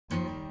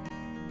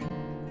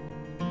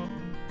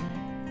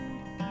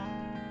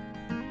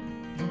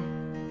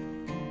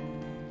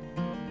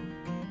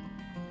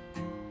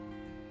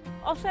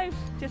Oso's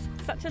just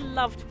such a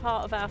loved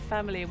part of our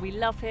family, and we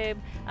love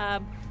him.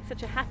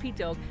 Such a happy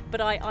dog.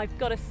 But I've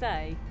got to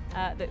say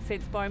that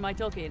since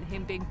BorrowMyDoggy and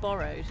him being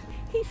borrowed,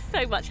 he's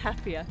so much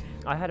happier.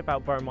 I heard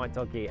about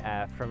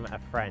BorrowMyDoggy from a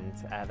friend.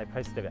 They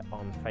posted it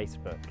on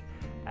Facebook.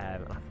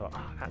 And I thought,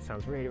 oh, that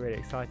sounds really, really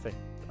exciting.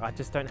 I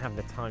just don't have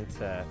the time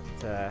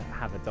to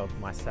have a dog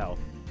myself.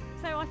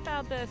 So I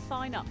found the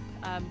sign-up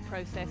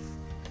process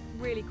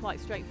really quite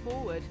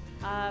straightforward.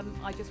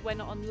 I just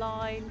went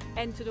online,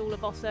 entered all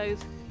of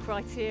Oso's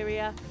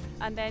criteria,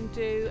 and then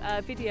do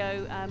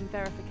video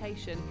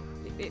verification.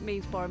 It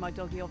means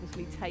BorrowMyDoggy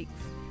obviously takes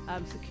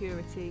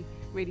security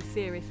really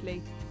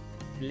seriously.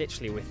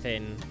 Literally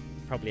within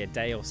probably a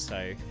day or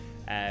so,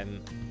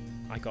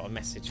 I got a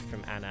message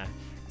from Anna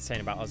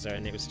saying about Oso,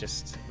 and it was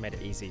just made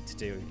it easy to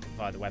do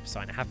via the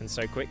website. It happened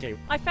so quickly.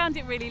 I found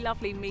it really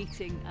lovely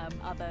meeting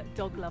other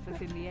dog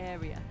lovers in the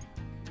area.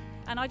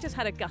 And I just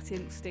had a gut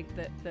instinct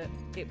that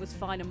it was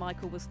fine and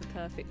Michael was the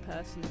perfect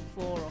person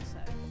for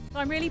Oso. So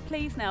I'm really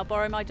pleased now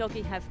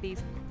BorrowMyDoggy has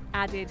these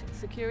added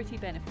security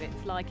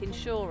benefits like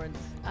insurance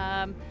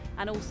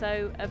and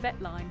also a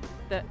vet line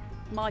that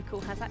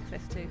Michael has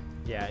access to.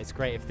 Yeah, it's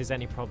great. If there's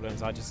any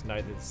problems, I just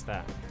know there's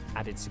that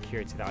added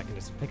security that I can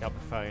just pick up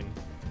the phone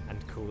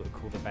and call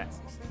the vets.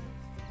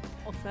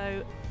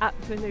 Oso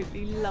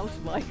absolutely loves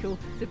Michael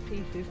to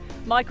pieces.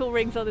 Michael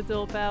rings on the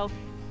doorbell,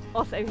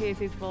 Oso hears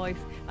his voice,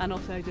 and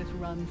Oso just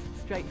runs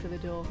straight for the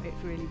door.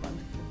 It's really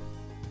wonderful.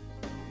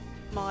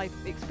 My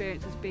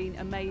experience has been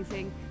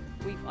amazing.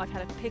 I've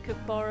had a pick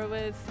of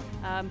borrowers.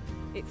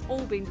 It's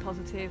all been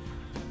positive.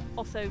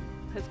 Oso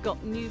has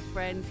got new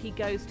friends. He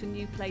goes to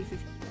new places.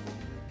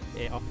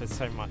 It offers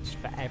so much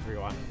for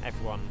everyone.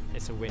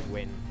 It's a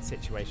win-win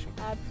situation.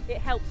 It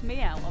helps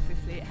me out,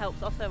 obviously. It helps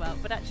Oso out,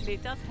 but actually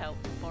it does help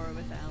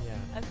borrowers out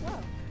as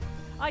well.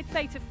 I'd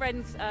say to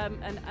friends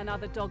and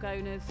other dog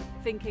owners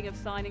thinking of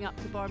signing up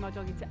to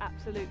BorrowMyDoggy to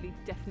absolutely,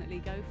 definitely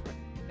go for it.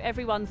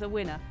 Everyone's a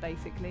winner,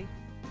 basically.